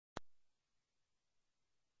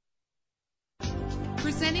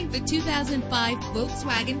Presenting the 2005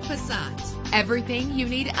 Volkswagen Passat. Everything you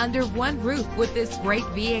need under one roof with this great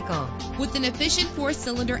vehicle. With an efficient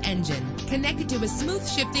 4-cylinder engine connected to a smooth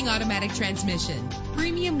shifting automatic transmission.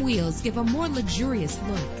 Premium wheels give a more luxurious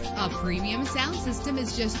look. A premium sound system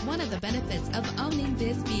is just one of the benefits of owning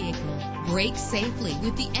this vehicle. Brake safely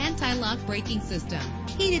with the anti-lock braking system.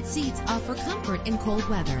 Heated seats offer comfort in cold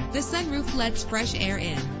weather. The sunroof lets fresh air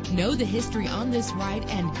in. Know the history on this ride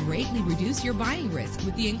and greatly reduce your buying risk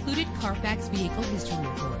with the included Carfax Vehicle History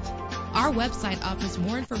Report. Our website offers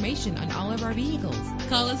more information on all of our vehicles.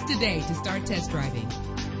 Call us today to start test driving.